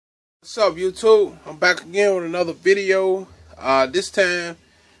What's up, YouTube? I'm back again with another video. This time,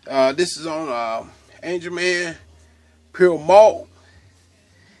 this is on Angel Man Pure Malt,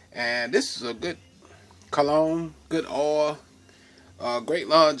 and this is a good cologne, good oil, great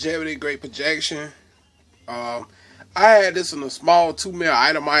longevity, great projection. I had this in a small 2 ml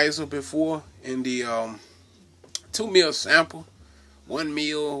atomizer before, in the 2 ml sample, 1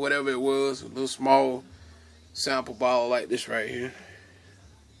 ml, whatever it was, a little small sample bottle like this right here.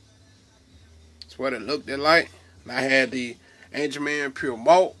 That's what it looked like. And I had the Angel Man Pure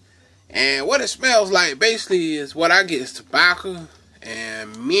Malt, and what it smells like basically is what I get is tobacco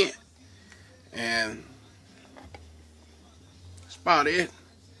and mint, and that's about it.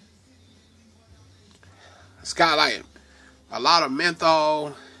 It's got like a lot of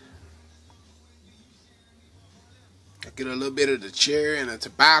menthol. I get a little bit of the cherry and the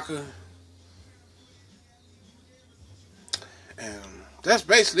tobacco, and that's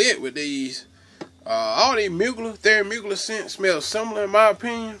basically it with these. All these Mugler scents smell similar in my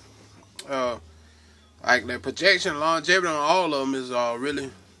opinion. Like the projection, longevity on all of them is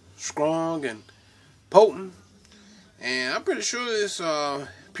really strong and potent. And I'm pretty sure this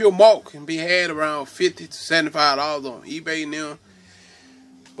Pure Malt can be had around $50 to $75 on eBay now.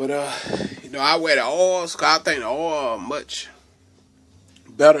 But you know, I wear the oils because I think the oil are much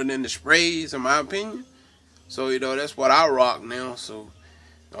better than the sprays in my opinion. So you know, that's what I rock now. So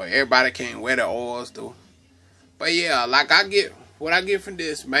everybody can't wear the oils though. But yeah, like what I get from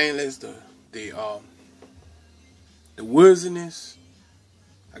this mainly is the wooziness.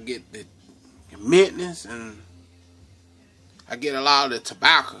 I get the mintness, and I get a lot of the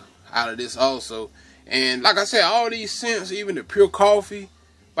tobacco out of this also. And like I said, all these scents, even the Pure Coffee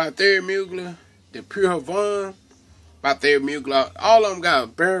by Thierry Mugler, the Pure Havana by Thierry Mugler, all of them got a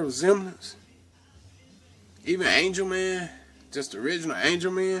bare resemblance. Even Angel Man, just the original Angel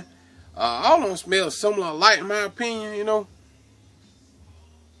Man, all of them smell similar alike in my opinion, you know.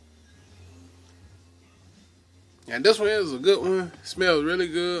 And this one is a good one. It smells really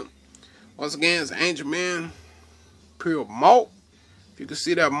good. Once again, it's Angel Man Pure Malt. If you can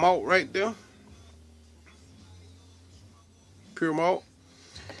see that malt right there. Pure Malt.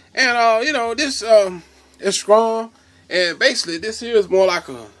 And you know, this is strong. And basically this here is more like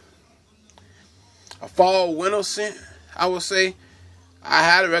a fall winter scent, I would say. I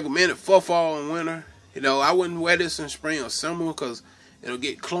highly recommend it for fall and winter. You know, I wouldn't wear this in spring or summer because it'll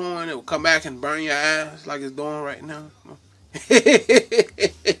get cloying. It will come back and burn your eyes like it's doing right now.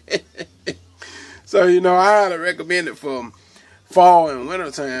 So, you know, I highly recommend it for fall and winter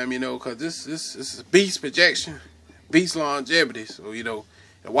time, you know, because this is beast projection, beast longevity. So, you know,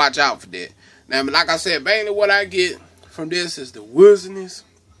 watch out for that. Now, like I said, mainly what I get from this is the wooziness,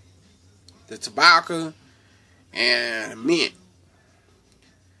 the tobacco, and mint.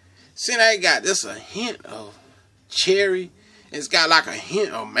 See, I got this a hint of cherry. It's got like a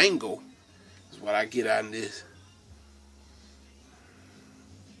hint of mango. That's what I get out of this.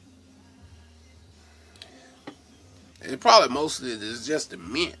 It probably mostly is just the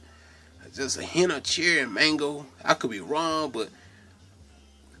mint. Just a hint of cherry and mango. I could be wrong, but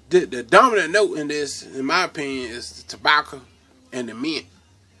the dominant note in this, in my opinion, is the tobacco and the mint.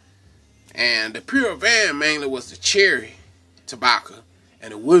 And the Pure Van mainly was the cherry, tobacco,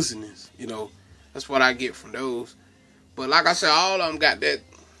 and the wooziness. You know, that's what I get from those. But like I said, all of them got that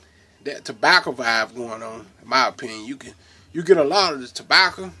tobacco vibe going on. In my opinion, you get a lot of the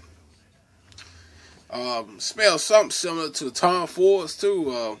tobacco. Smells something similar to Tom Ford's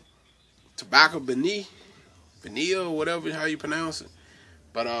too. Tobacco vanilla, or whatever how you pronounce it.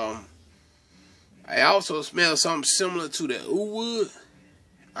 But I also smell something similar to the oud wood.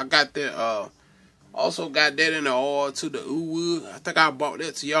 I got that. Also got that in the oil to the oud wood. I think I bought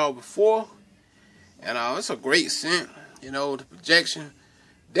that to y'all before, and it's a great scent. You know, the projection,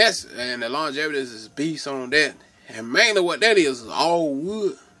 and the longevity is beast on that. And mainly what that is all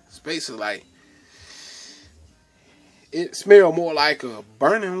wood. It's basically like, it smells more like a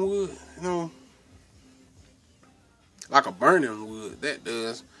burning wood, you know, like a burning wood. That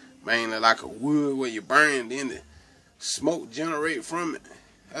does mainly like a wood where you burn, then the smoke generate from it.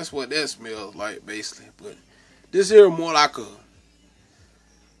 That's what that smells like, basically. But this here more like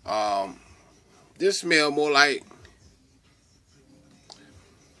a, this smell more like,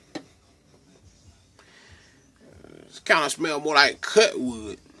 it kind of smell more like cut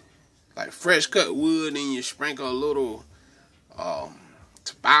wood, like fresh cut wood. Then you sprinkle a little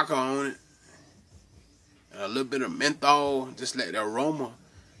tobacco on it, and a little bit of menthol. Just let the aroma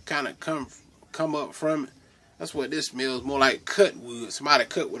kind of come up from it. That's what this smells more like, cut wood. Somebody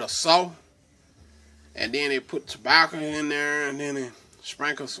cut with a saw, and then they put tobacco in there, and then they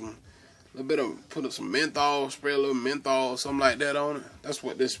sprinkle some little bit of put some menthol, spray a little menthol, something like that on it. That's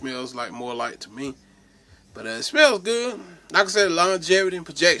what this smells like, more like to me. But it smells good. Like I said, longevity and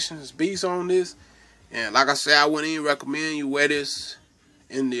projection is beast on this. And like I said, I wouldn't even recommend you wear this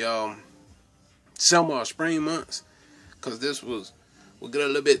in the summer or spring months, because this will get a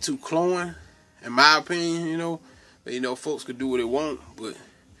little bit too cloying, in my opinion, you know. But, you know, folks could do what they want. But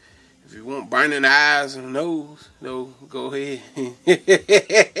if you want burning eyes and nose, you know, go ahead.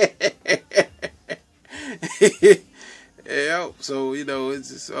 Yeah, so, you know, it's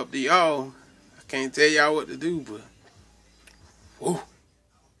just up to y'all. I can't tell y'all what to do, but whoa.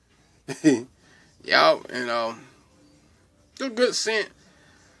 Y'all, and it's a good scent.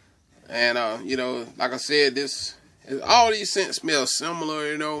 And you know, like I said, all these scents smell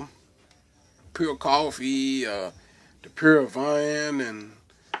similar, you know. Pure coffee, the pure vine, and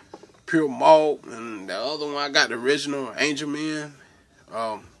pure malt, and the other one I got, the original Angel Man.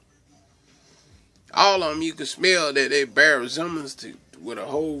 All of them you can smell that they bear resemblance to with the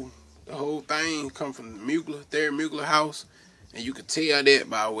whole thing come from the Mugler house, and you can tell that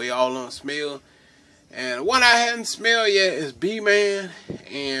by the way all of them smell. And one I hadn't smelled yet is B-Man,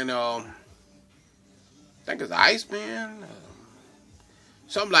 and I think it's Iceman,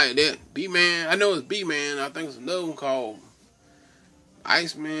 something like that. B-Man, I know it's B-Man. I think it's another one called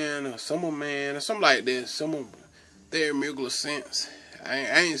Iceman or Summer Man or something like that. Some of their Mugler scents. I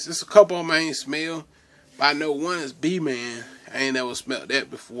ain't. There's a couple of them I ain't smelled, but I know one is B-Man. I ain't never smelled that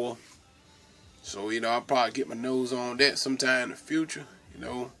before. So, you know, I'll probably get my nose on that sometime in the future, you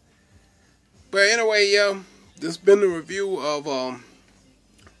know. But anyway, yeah, this been the review of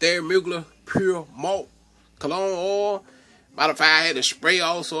their Mugler Pure Malt Cologne Oil. Matter of fact, I had a spray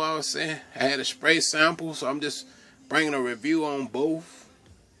also, I was saying. I had a spray sample, so I'm just bringing a review on both.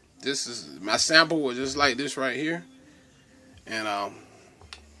 This is, my sample was just like this right here. And I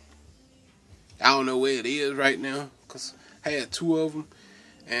don't know where it is right now, because I had two of them.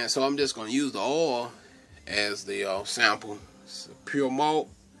 And so I'm just going to use the oil as the sample. It's a Pure Malt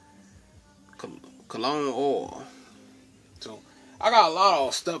Cologne Oil. So I got a lot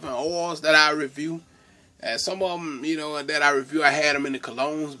of stuff in oils that I review. And some of them, you know, that I review, I had them in the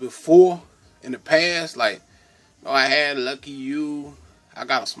colognes before, in the past. Like, you know, I had Lucky You. I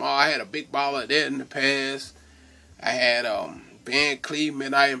had a big bottle of that in the past. I had Van Cleef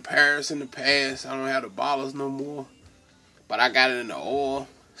Midnight in Paris in the past. I don't have the bottles no more, but I got it in the oil.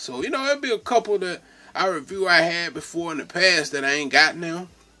 So, you know, it'll be a couple that I review I had before in the past that I ain't got now.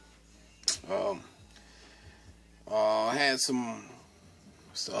 I had some,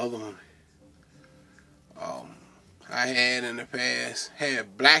 what's the other one? I had in the past,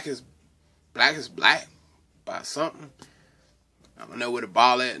 had Black is Black by something. I don't know where the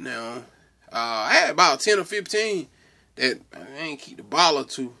bottle at now. I had about 10 or 15 that I ain't keep the bottle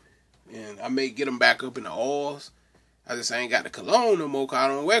to, and I may get them back up in the oils. I just ain't got the cologne no more, because I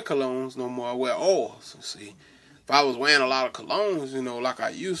don't wear colognes no more. I wear oils. See, if I was wearing a lot of colognes, you know, like I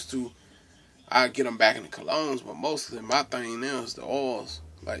used to, I'd get them back in the colognes, but mostly my thing now is the oils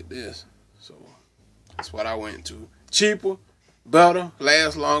like this. So that's what I went to. Cheaper, better,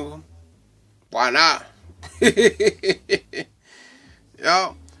 lasts longer. Why not?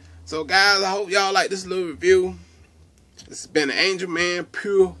 Y'all. So guys, I hope y'all like this little review. This has been the Angel Man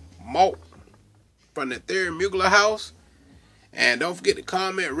Pure Malt from the Third Mugler House. And don't forget to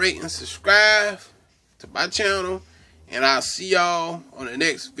comment, rate, and subscribe to my channel. And I'll see y'all on the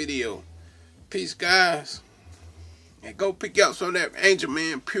next video. Peace, guys. And go pick up some of that Angel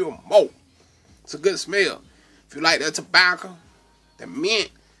Man Pure Malt. It's a good smell. If you like that tobacco, the mint,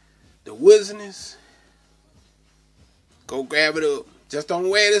 the wooziness, go grab it up. Just don't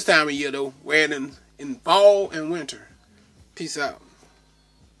wear it this time of year, though. Wear it in fall and winter. Peace out.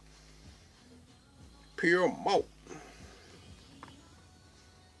 Pure Malt.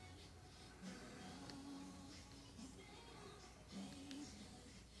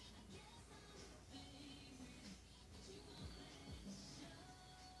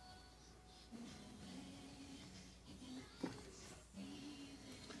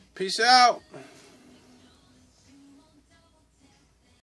 Peace out.